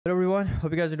everyone,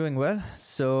 hope you guys are doing well.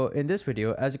 So in this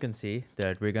video, as you can see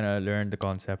that we're gonna learn the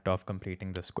concept of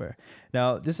completing the square.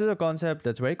 Now this is a concept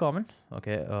that's very common,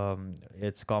 okay?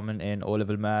 It's common in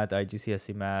O-level math,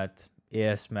 igcse math,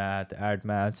 AS math, add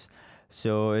maths.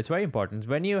 So it's very important.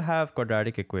 When you have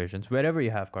quadratic equations, wherever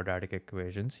you have quadratic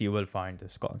equations, you will find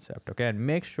this concept, okay? And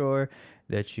make sure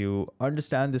that you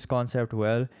understand this concept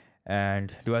well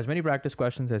and do as many practice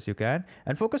questions as you can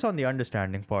and focus on the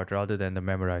understanding part rather than the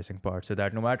memorizing part so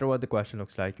that no matter what the question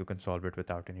looks like, you can solve it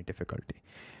without any difficulty.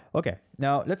 Okay,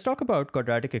 now let's talk about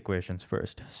quadratic equations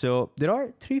first. So there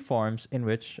are three forms in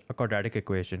which a quadratic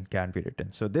equation can be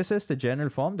written. So this is the general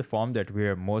form, the form that we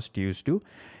are most used to.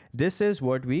 This is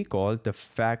what we call the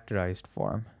factorized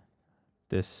form.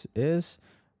 This is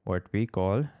what we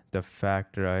call the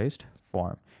factorized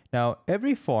form. Now,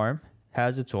 every form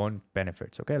has its own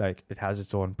benefits, okay? Like it has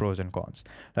its own pros and cons.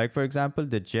 Like for example,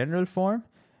 the general form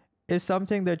is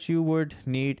something that you would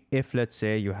need if, let's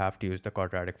say, you have to use the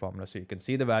quadratic formula. So you can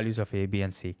see the values of A, B,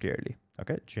 and C clearly,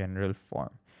 okay? General form.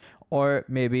 Or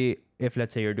maybe if,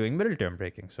 let's say, you're doing middle term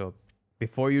breaking. So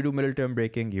before you do middle term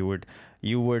breaking,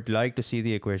 you would like to see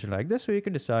the equation like this. So you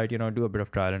can decide, do a bit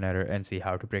of trial and error and see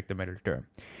how to break the middle term.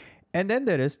 And then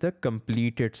there is the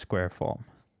completed square form,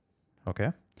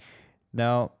 okay?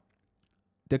 Now,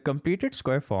 the completed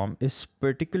square form is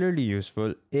particularly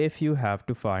useful if you have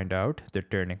to find out the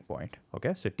turning point,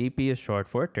 okay? So TP is short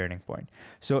for turning point.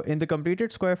 So in the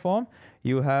completed square form,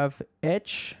 you have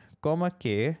h,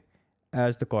 k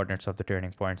as the coordinates of the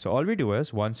turning point. So all we do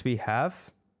is once we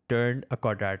have turned a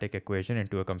quadratic equation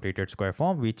into a completed square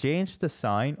form, we change the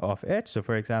sign of h. So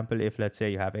for example, if let's say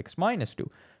you have x minus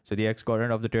 2, so the x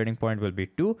coordinate of the turning point will be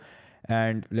 2.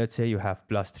 And let's say you have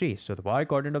plus 3. So the y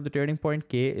coordinate of the turning point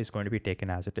k is going to be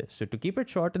taken as it is. So to keep it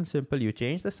short and simple, you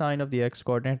change the sign of the x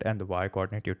coordinate and the y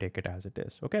coordinate, you take it as it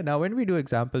is. Okay, now when we do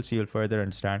examples, you'll further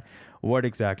understand what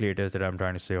exactly it is that I'm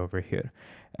trying to say over here.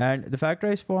 And the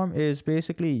factorized form is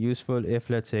basically useful if,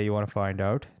 let's say, you want to find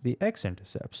out the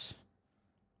x-intercepts.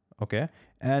 Okay,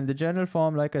 and the general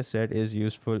form, like I said, is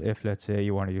useful if, let's say,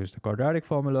 you want to use the quadratic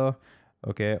formula,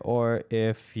 okay, or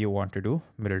if you want to do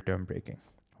middle term breaking,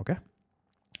 okay?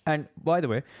 And by the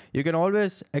way, you can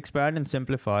always expand and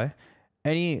simplify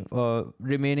any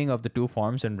remaining of the two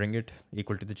forms and bring it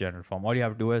equal to the general form. All you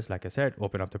have to do is, like I said,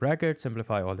 open up the bracket,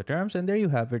 simplify all the terms, and there you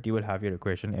have it. You will have your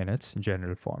equation in its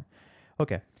general form.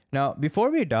 Okay, now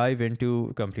before we dive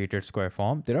into completed square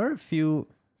form, there are a few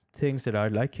things that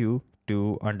I'd like you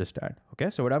to understand.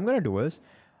 Okay, so what I'm going to do is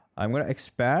I'm going to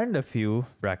expand a few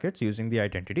brackets using the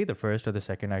identity, the first or the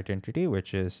second identity,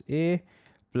 which is A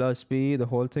plus b the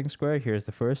whole thing square. Here's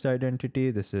the first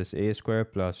identity. This is a square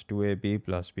plus 2ab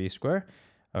plus b square.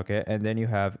 Okay, and then you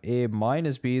have a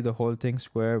minus b the whole thing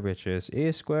square, which is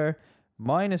a square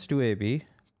minus 2ab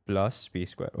plus b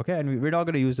square. Okay, and we're not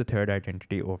going to use the third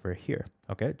identity over here.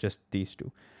 Okay, just these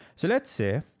two. So let's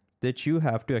say that you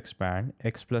have to expand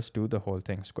x plus 2 the whole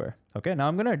thing square. Okay, now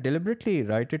I'm going to deliberately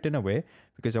write it in a way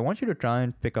because I want you to try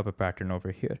and pick up a pattern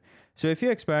over here. So if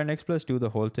you expand x plus 2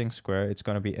 the whole thing square, it's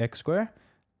going to be x square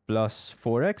plus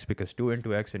 4x, because 2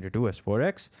 into x into 2 is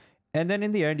 4x. And then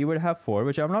in the end, you would have 4,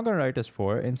 which I'm not going to write as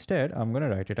 4. Instead, I'm going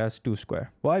to write it as 2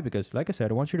 square. Why? Because like I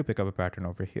said, I want you to pick up a pattern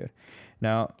over here.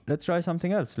 Now, let's try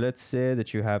something else. Let's say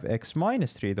that you have x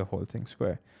minus 3 the whole thing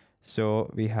square.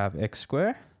 So we have x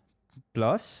square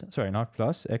plus, sorry, not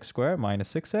plus, x square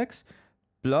minus 6x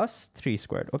plus 3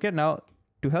 squared. Okay, now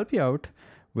to help you out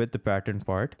with the pattern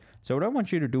part, so what I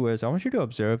want you to do is I want you to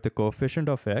observe the coefficient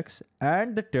of x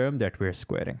and the term that we're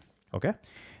squaring. Okay,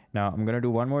 now I'm going to do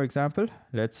one more example.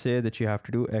 Let's say that you have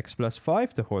to do x plus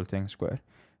 5 the whole thing square.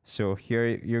 So here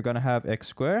you're going to have x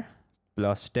square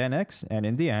plus 10x, and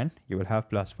in the end you will have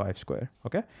plus 5 square.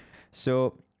 Okay,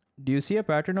 so do you see a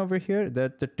pattern over here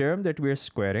that the term that we're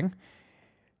squaring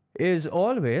is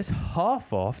always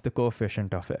half of the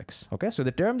coefficient of x. Okay, so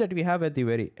the term that we have at the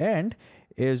very end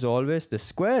is always the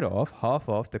square of half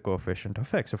of the coefficient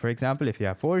of x. So for example, if you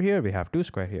have 4 here, we have 2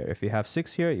 squared here. If you have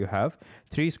 6 here, you have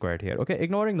 3 squared here. Okay,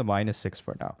 ignoring the minus 6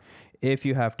 for now. If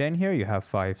you have 10 here, you have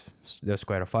 5, the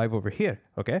square of 5 over here.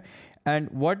 Okay,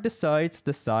 and what decides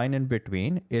the sign in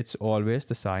between? It's always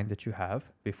the sign that you have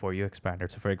before you expand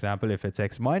it. So for example, if it's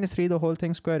x minus 3 the whole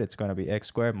thing squared, it's going to be x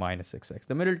squared minus 6x.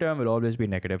 The middle term will always be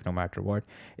negative no matter what.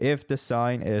 If the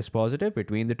sign is positive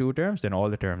between the two terms, then all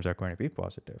the terms are going to be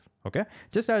positive. Okay,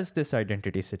 just as this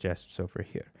identity suggests over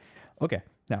here. Okay,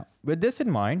 now with this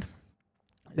in mind,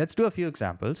 let's do a few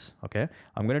examples. Okay,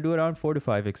 I'm going to do around 4 to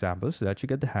 5 examples so that you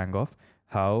get the hang of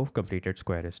how completed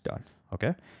square is done.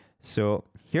 Okay, so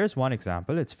here's one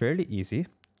example. It's fairly easy.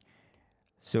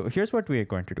 So here's what we're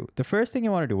going to do. The first thing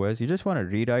you want to do is you just want to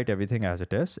rewrite everything as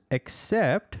it is,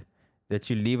 except that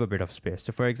you leave a bit of space.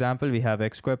 So for example, we have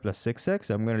x squared plus 6x.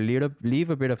 I'm going to leave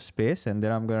a bit of space, and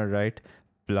then I'm going to write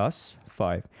plus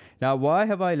 5. Now, why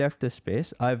have I left this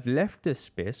space? I've left this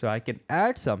space so I can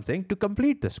add something to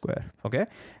complete the square, okay?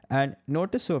 And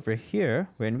notice over here,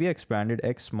 when we expanded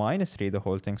x minus 3, the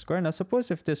whole thing square. Now,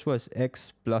 suppose if this was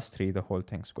x plus 3, the whole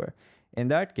thing square. In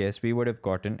that case, we would have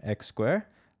gotten x squared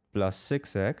plus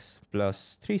 6x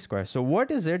plus 3 square. So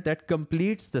what is it that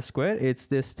completes the square? It's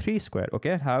this 3 square,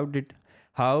 okay?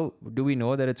 How do we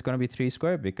know that it's going to be 3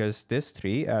 square? Because this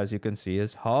 3, as you can see,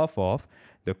 is half of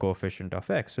the coefficient of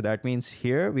x. So that means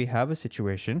here we have a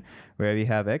situation where we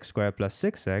have x squared plus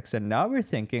 6x. And now we're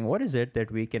thinking, what is it that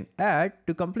we can add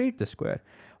to complete the square?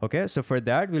 Okay, so for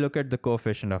that, we look at the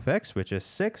coefficient of x, which is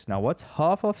 6. Now, what's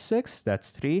half of 6?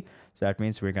 That's 3. So that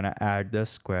means we're going to add the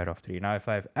square of 3. Now, if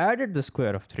I've added the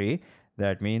square of 3,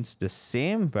 that means the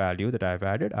same value that I've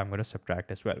added, I'm going to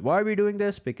subtract as well. Why are we doing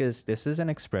this? Because this is an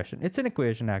expression. It's an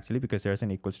equation, actually, because there's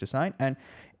an equals to sign. And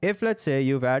if, let's say,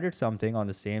 you've added something on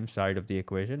the same side of the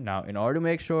equation, now, in order to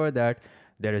make sure that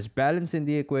there is balance in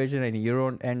the equation and you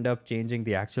don't end up changing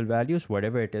the actual values,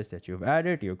 whatever it is that you've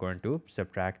added, you're going to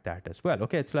subtract that as well.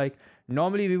 Okay, it's like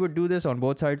normally we would do this on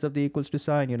both sides of the equals to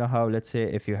sign. You know how, let's say,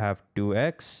 if you have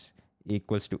 2x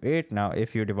equals to 8. Now,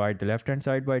 if you divide the left-hand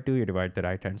side by 2, you divide the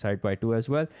right-hand side by 2 as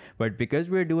well. But because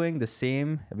we're doing the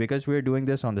same, because we're doing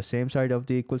this on the same side of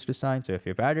the equals to sign, so if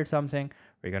you've added something,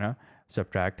 we're going to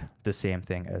subtract the same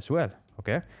thing as well.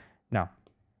 Okay. Now,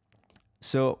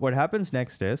 so what happens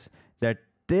next is that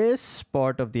this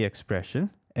part of the expression,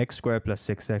 x squared plus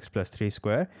 6x plus 3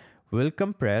 square, will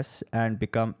compress and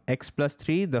become x plus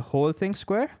 3, the whole thing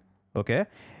square. Okay.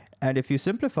 And if you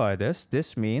simplify this,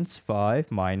 this means 5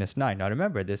 minus 9. Now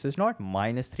remember, this is not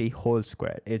minus 3 whole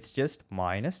square. It's just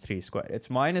minus 3 square.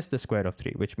 It's minus the square of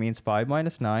 3, which means 5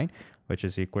 minus 9, which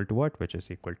is equal to what? Which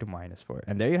is equal to minus 4.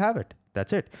 And there you have it.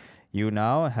 That's it. You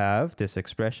now have this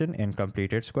expression in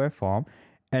completed square form.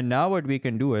 And now what we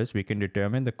can do is we can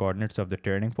determine the coordinates of the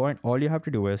turning point. All you have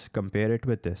to do is compare it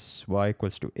with this. Y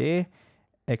equals to a,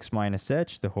 x minus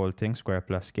h, the whole thing square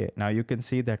plus k. Now you can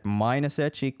see that minus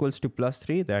h equals to plus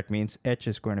 3. That means h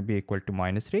is going to be equal to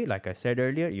minus 3. Like I said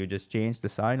earlier, you just change the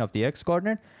sign of the x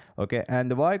coordinate. Okay, and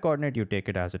the y coordinate, you take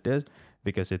it as it is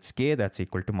because it's k, that's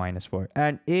equal to minus 4.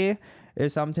 And a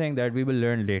is something that we will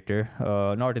learn later,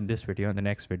 not in this video, in the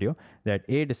next video, that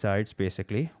a decides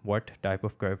basically what type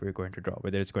of curve we're going to draw,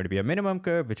 whether it's going to be a minimum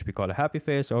curve, which we call a happy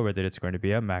face, or whether it's going to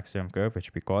be a maximum curve,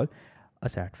 which we call a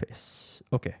sad face.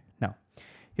 Okay, now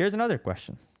here's another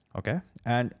question. Okay,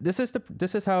 and this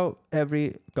is how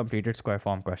every completed square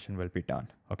form question will be done.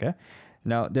 Okay,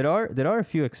 now there are a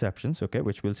few exceptions, okay,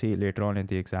 which we'll see later on in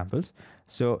the examples.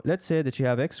 So let's say that you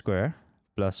have x squared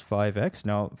plus 5x.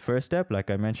 Now, first step,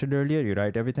 like I mentioned earlier, you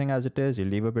write everything as it is, you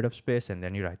leave a bit of space, and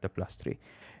then you write the plus 3.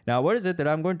 Now, what is it that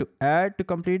I'm going to add to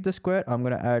complete the square? I'm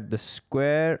going to add the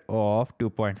square of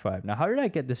 2.5. Now, how did I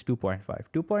get this 2.5?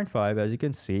 2.5, as you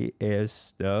can see,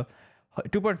 is the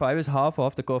 2.5 is half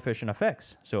of the coefficient of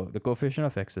x. So the coefficient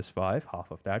of x is 5.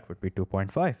 Half of that would be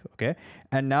 2.5. Okay.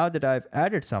 And now that I've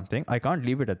added something, I can't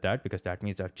leave it at that because that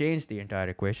means I've changed the entire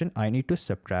equation. I need to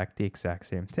subtract the exact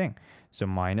same thing. So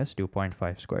minus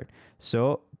 2.5 squared.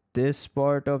 So this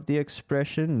part of the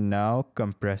expression now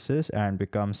compresses and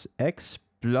becomes x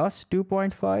plus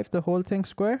 2.5, the whole thing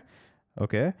square.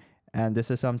 Okay. And this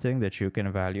is something that you can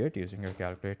evaluate using your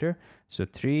calculator. So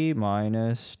 3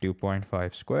 minus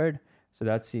 2.5 squared. So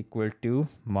that's equal to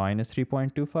minus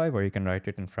 3.25, or you can write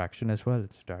it in fraction as well.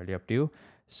 It's entirely up to you.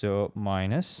 So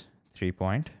minus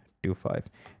 3.25.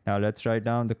 Now let's write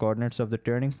down the coordinates of the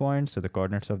turning point. So the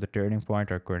coordinates of the turning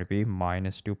point are going to be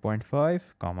minus 2.5,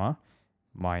 comma,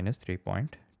 minus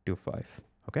 3.25.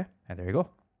 Okay, and there you go.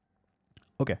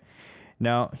 Okay,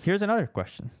 now here's another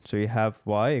question. So you have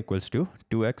y equals to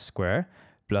 2x squared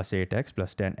plus 8x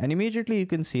plus 10. And immediately you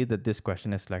can see that this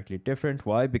question is slightly different.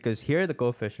 Why? Because here the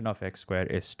coefficient of x squared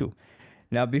is 2.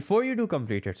 Now, before you do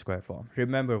completed square form,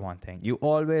 remember one thing. You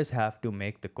always have to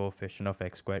make the coefficient of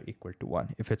x squared equal to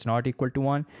 1. If it's not equal to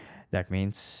 1, that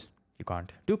means you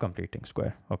can't do completing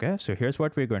square. Okay, so here's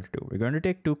what we're going to do. We're going to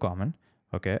take 2 common,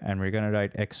 okay, and we're going to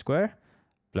write x squared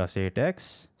plus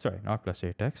 8x, sorry, not plus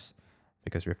 8x,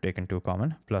 because we've taken 2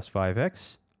 common, plus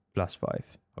 5x plus 5.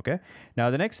 Okay, now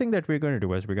the next thing that we're going to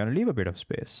do is we're going to leave a bit of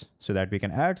space so that we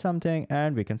can add something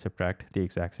and we can subtract the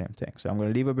exact same thing. So I'm going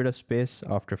to leave a bit of space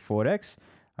after 4x.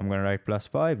 I'm going to write plus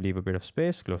 5, leave a bit of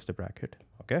space, close the bracket.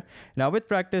 Okay. Now with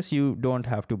practice, you don't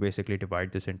have to basically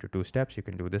divide this into 2 steps. You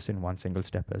can do this in one single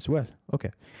step as well.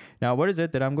 Okay. Now what is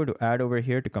it that I'm going to add over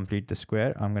here to complete the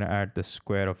square? I'm going to add the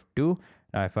square of 2.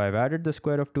 Now if I've added the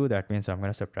square of 2, that means I'm going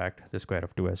to subtract the square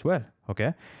of 2 as well.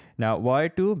 Okay. Now why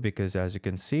 2? Because as you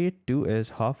can see, 2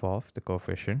 is half of the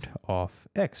coefficient of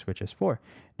x, which is 4.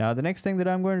 Now the next thing that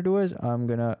I'm going to do is I'm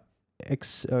going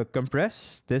to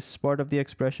compress this part of the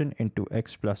expression into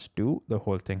x plus 2, the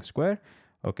whole thing square.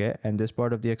 Okay, and this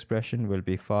part of the expression will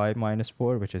be 5 minus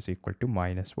 4, which is equal to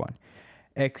minus 1.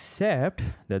 Except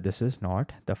that this is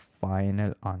not the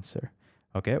final answer.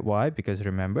 Okay, why? Because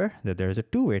remember that there is a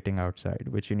 2 waiting outside,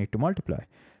 which you need to multiply.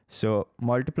 So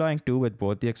multiplying 2 with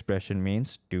both the expression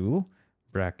means 2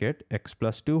 bracket x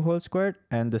plus 2 whole squared,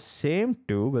 and the same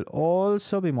 2 will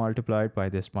also be multiplied by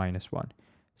this minus 1.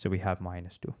 So we have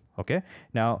minus 2. Okay.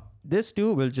 Now this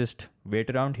 2 will just wait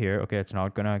around here. Okay. It's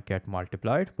not going to get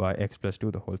multiplied by x plus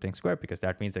 2, the whole thing squared, because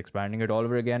that means expanding it all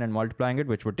over again and multiplying it,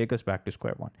 which would take us back to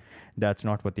square 1. That's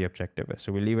not what the objective is.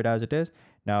 So we'll leave it as it is.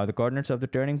 Now the coordinates of the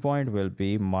turning point will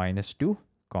be minus 2,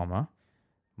 comma,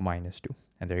 minus 2.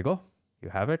 And there you go. You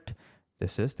have it.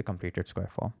 This is the completed square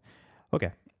form.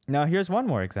 Okay. Now here's one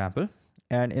more example.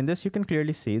 And in this, you can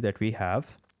clearly see that we have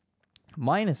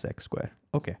minus x squared.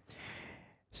 Okay.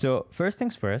 So first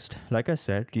things first, like I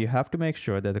said, you have to make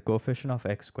sure that the coefficient of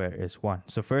x squared is 1.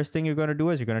 So first thing you're going to do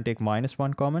is you're going to take minus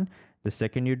 1 common. The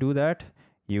second you do that,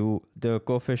 the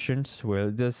coefficients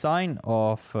will, the sign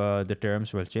of the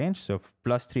terms will change. So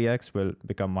plus 3x will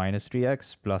become minus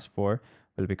 3x, plus 4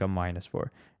 will become minus 4.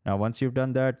 Now once you've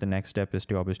done that, the next step is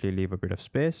to obviously leave a bit of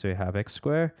space. So you have x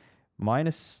squared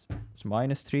minus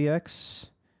 3x.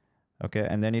 Okay,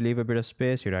 and then you leave a bit of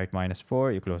space, you write minus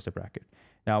 4, you close the bracket.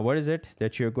 Now, what is it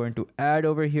that you're going to add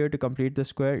over here to complete the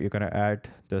square? You're going to add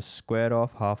the square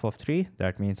of half of 3.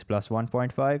 That means plus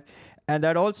 1.5. And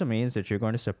that also means that you're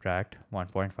going to subtract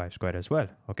 1.5 squared as well.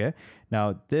 Okay.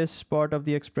 Now, this part of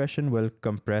the expression will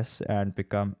compress and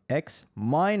become x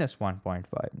minus 1.5.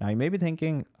 Now, you may be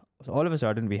thinking, all of a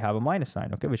sudden, we have a minus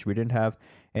sign, okay, which we didn't have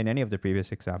in any of the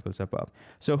previous examples above.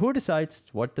 So who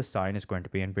decides what the sign is going to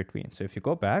be in between? So if you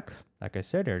go back, like I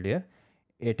said earlier,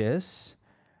 it is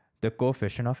the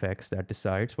coefficient of x that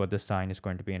decides what the sign is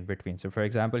going to be in between. So for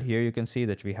example, here you can see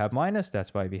that we have minus,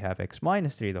 that's why we have x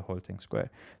minus 3, the whole thing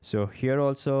squared. So here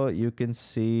also you can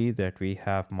see that we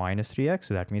have minus 3x,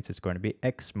 so that means it's going to be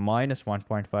x minus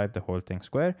 1.5, the whole thing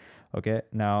squared. Okay,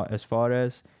 now as far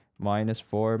as minus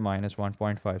 4 minus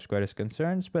 1.5 squared is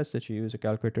concerned, it's best that you use a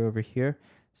calculator over here.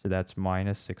 So that's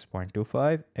minus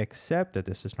 6.25, except that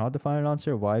this is not the final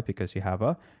answer. Why? Because you have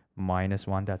a minus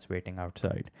 1 that's waiting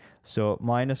outside. So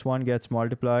minus 1 gets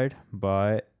multiplied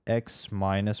by x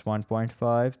minus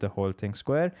 1.5, the whole thing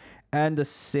squared, and the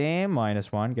same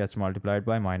minus 1 gets multiplied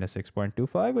by minus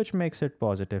 6.25, which makes it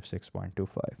positive 6.25.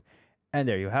 And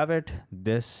there you have it.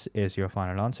 This is your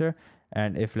final answer.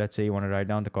 And if, let's say, you want to write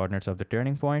down the coordinates of the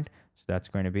turning point, so that's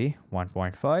going to be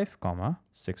 1.5 comma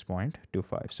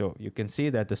 6.25. So you can see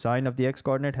that the sign of the x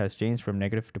coordinate has changed from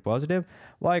negative to positive.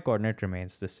 Y coordinate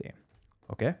remains the same.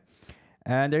 Okay,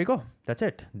 and there you go. That's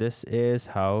it. This is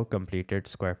how completed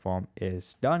square form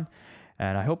is done.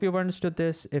 And I hope you've understood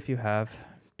this. If you have,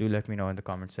 do let me know in the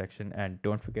comment section. And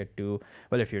don't forget to,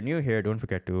 well, if you're new here, don't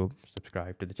forget to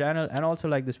subscribe to the channel and also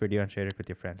like this video and share it with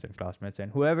your friends and classmates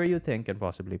and whoever you think can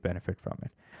possibly benefit from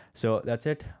it. So that's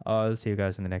it. I'll see you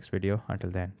guys in the next video.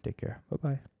 Until then, take care.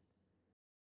 Bye-bye.